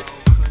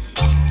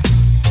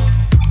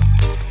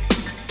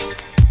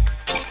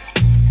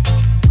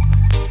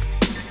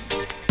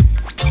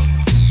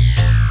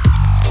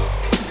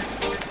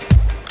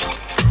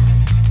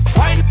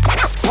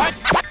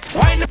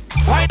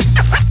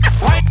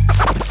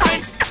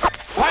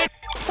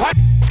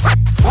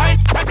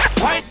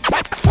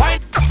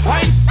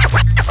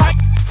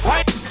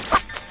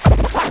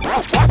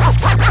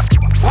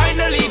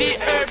 Finally the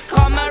herbs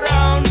come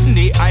around.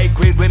 The high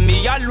grade when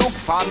me a look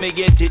for, me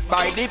get it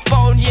by the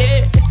pound,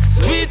 yeah.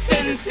 Sweet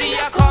sensei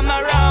a come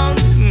around.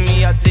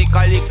 Me a take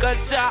a little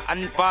jar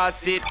and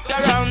pass it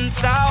around.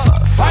 So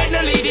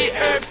finally the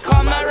herbs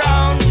come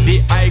around.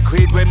 The high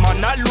grade when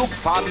man a look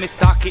for, me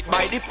stock it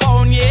by the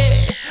pound,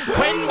 yeah.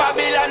 When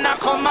Babylon a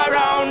come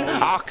around,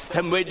 ask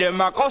them where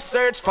them a go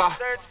search for.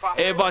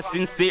 Ever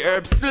since the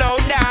herbs slow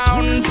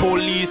down,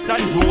 police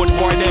and road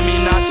boy them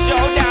in a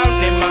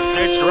showdown. Them a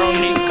search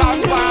round in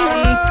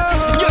compound.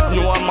 You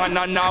know a man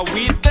and a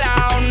weed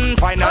clown.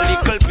 Find a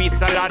little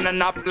piece of land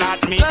and a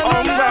plant me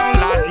on ground.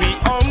 Let me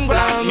on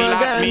ground,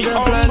 let me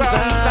on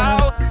ground.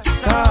 So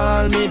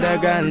call me the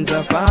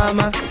ganja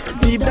farmer.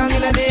 Deep down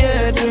in the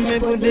earth when me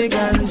put the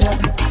ganja.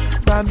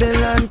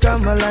 Babylon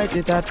come and light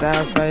it at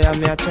a fire,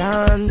 me a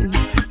chant.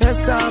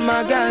 Yes, I'm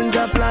a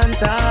ganja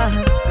planter.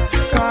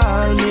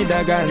 Call me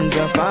the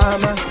ganja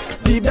farmer.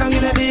 Deep down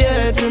in the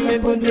earth when me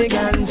put the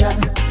ganja.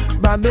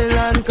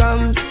 Babylon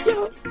come,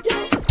 yo, yo.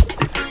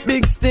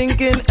 Big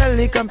stinking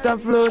helicopter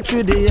flow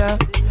through the air.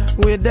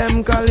 With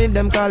them call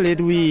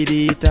it weed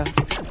eater.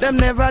 Them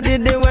never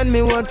did it when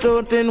me was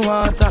out in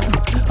water,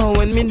 or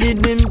when me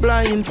did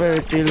implying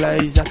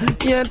fertilizer.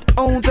 Yet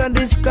out of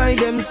the sky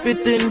them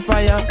spitting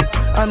fire.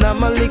 And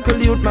I'm a little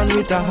youth man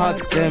with a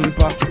hot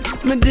temper.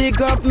 Me dig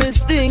up me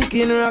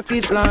stinking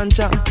rocket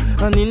launcher.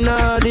 And in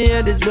all the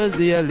air this was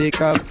the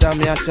helicopter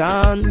me a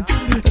chant.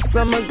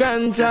 Some a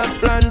ganja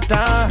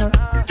planter.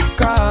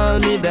 Call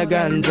me the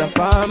ganja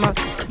farmer.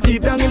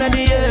 Deep down in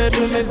the earth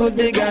when me put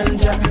the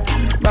ganja.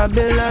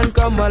 Babylon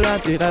come a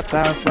lot it at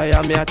a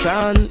fire me a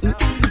chant.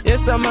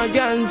 Yes, I'm a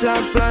ganja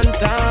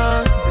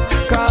planter.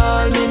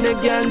 Call me the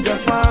ganja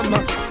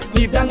farmer.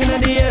 Deep down in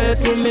the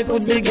earth when me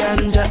put the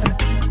ganja.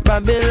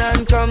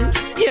 Babylon come,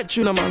 yeah,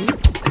 tuna man.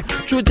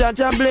 True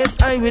Jaja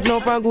bless I with no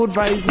for good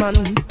vibes, man.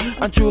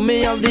 And true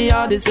me have the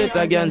hardest set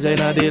again in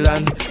the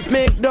land.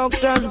 Make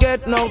doctors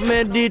get no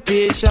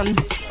meditation,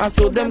 and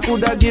so them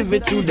coulda give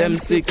it to them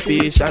sick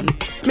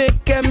patient.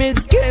 Make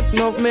chemists get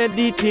no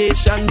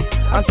meditation,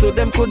 and so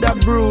them coulda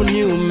brew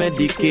new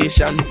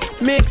medication.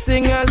 Make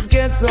singers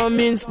get some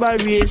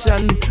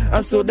inspiration,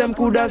 and so them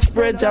coulda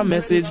spread your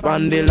message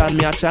on the land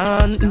me a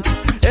chant.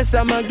 Yes,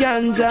 I'm a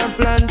ganja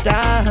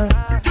planter.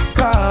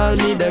 Call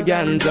me the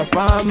ganja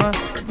farmer.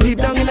 Deep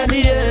down in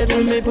the earth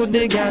when me put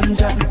the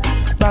ganja.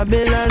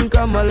 Babylon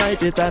come a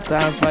light it at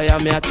a fire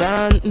me a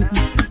chant.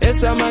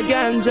 Yes, I'm a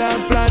ganja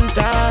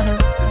planter.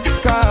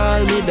 Call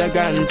me the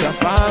ganja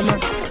farmer.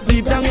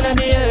 Deep down in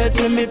the earth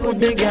when me put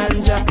the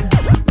ganja.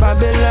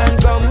 Babylon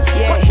come,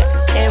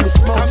 yeah, and we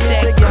smoke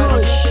that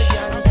kush.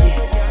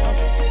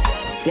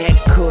 That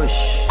kush,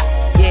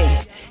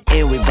 yeah,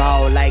 and we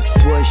ball like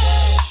swoosh.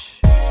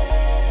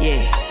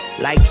 Yeah,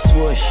 like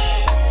swoosh.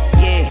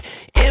 Yeah,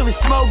 and we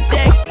smoke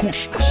that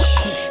kush.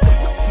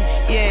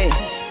 Yeah,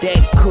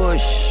 that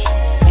kush.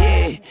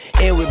 Yeah,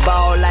 and we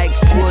ball like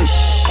swoosh.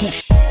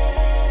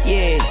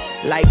 Yeah,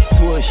 like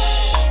swoosh.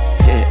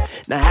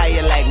 Now how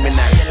you like me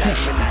now?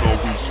 Kush in our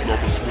waist,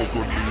 love a smoke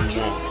when me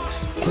want.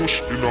 Kush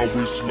in our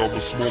waist, love a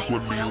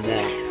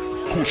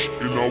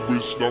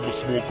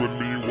smoke when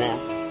me want.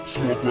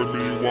 Smoke when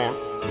me want,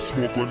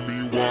 smoke when me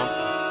want.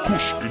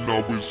 Kush in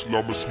our waist,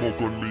 love a smoke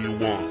when me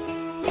want.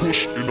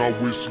 Kush in our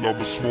waist, love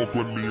a smoke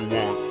when me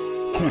want.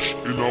 Kush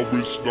in our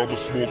waist, love a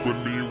smoke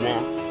when me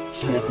want.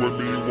 Smoke when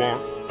me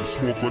want,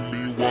 smoke when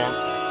me want.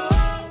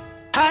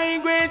 High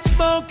grade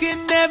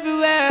smoking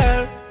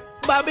everywhere.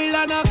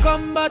 Babylon a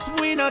come but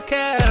we no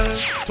care.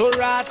 To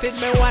rot it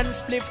me one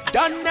spliff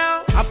done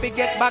now. I fi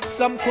get back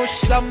some kush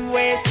some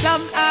way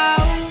somehow.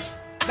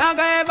 Now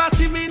go ever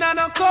see me na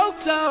no coke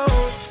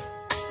zone.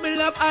 Me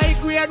love high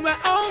grade we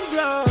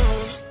homegrown.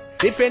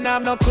 If you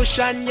have no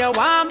cushion you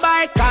want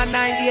buy, call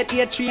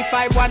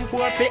 988-3514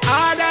 for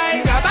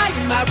order. No buy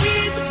my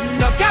weed,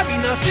 no carry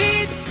no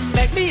seed.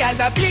 Make me eyes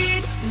a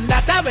bleed,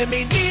 that's how we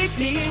me need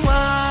me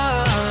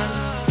one.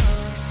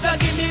 So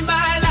give me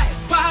my life,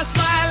 pass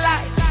my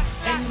life,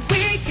 and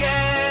we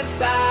can't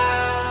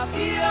stop.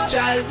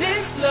 Child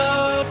this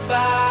love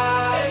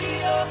by.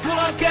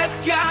 Forget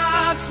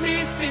can't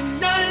me fin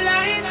no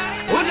line.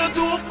 Who no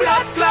do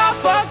blood clot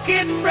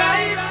fucking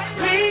bright.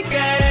 We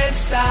can't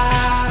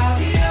stop.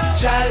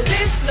 Child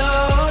this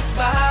love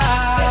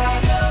by.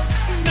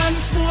 None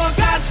smoke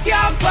gas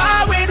can't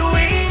power with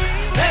we.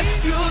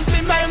 Excuse me,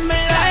 my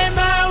life,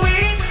 my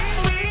weed.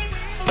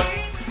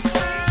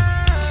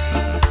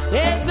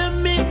 Every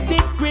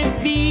mystic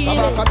reveal.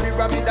 Baba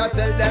Pyramid, I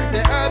tell them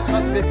say herbs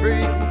must be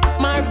free.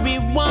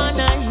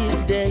 Marijuana is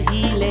the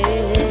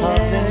healing of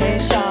the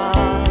nation.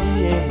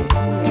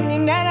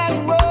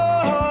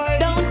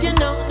 Don't you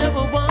know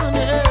number one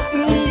earth?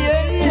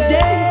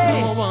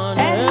 Today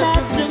and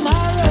not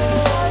tomorrow.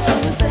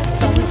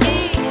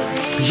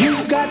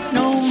 You've got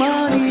no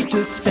money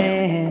to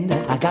spend.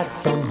 I got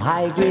some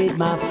high grade,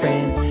 my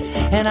friend,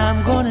 and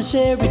I'm gonna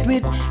share it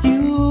with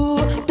you.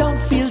 Don't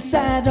feel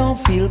sad, don't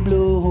feel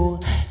blue.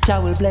 Jah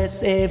will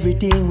bless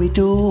everything we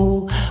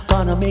do.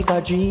 Gonna make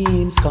our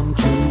dreams come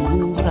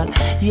true.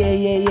 Yeah,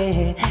 yeah,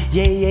 yeah,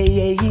 yeah, yeah,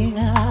 yeah,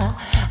 yeah.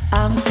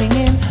 I'm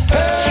singing.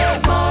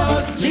 Herb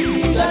must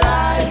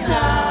legalize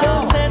now.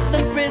 So set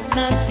the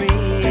prisoners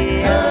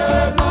free.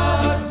 Herb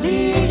must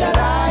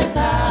legalize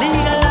now.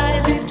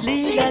 Legalize it,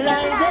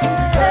 legalize it.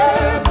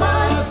 Herb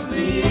must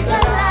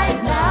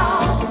legalize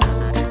now.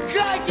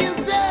 Like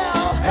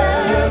yourself.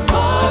 Herb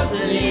must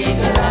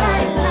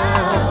legalize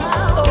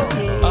now.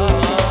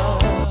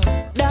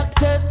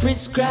 Doctors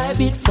prescribe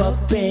it for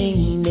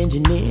pain.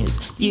 Engineers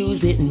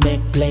use it and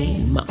make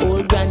plain. My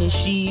old granny,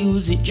 she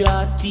use it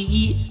draw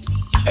tea.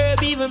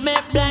 Herb even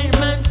make blind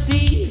man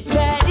see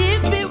that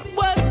if it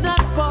was not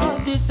for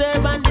this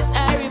herb and this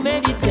airy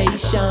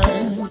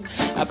meditation,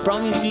 I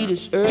promise you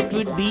this earth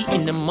would be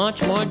in a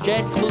much more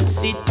dreadful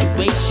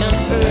situation.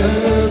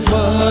 Herb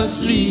must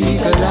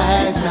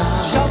legalize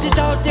now. Shout it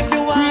out if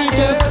you want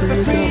it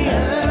for free.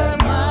 Herb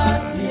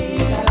must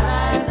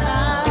legalize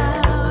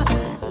now.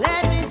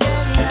 Let me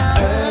tell you now.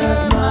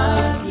 Herb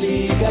must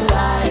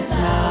legalize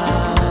now.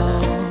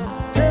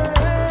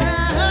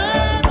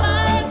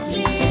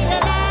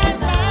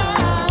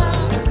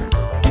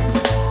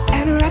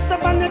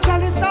 On the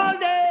chalice all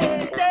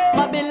day.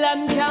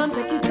 Babylon can't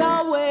take it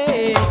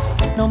away.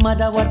 No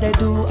matter what they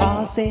do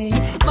or say,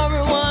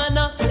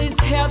 marijuana is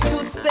here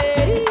to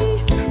stay.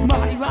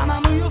 Marijuana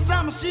no use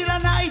some shit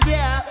an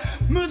idea.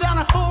 More than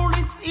a hole,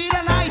 it's eat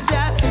an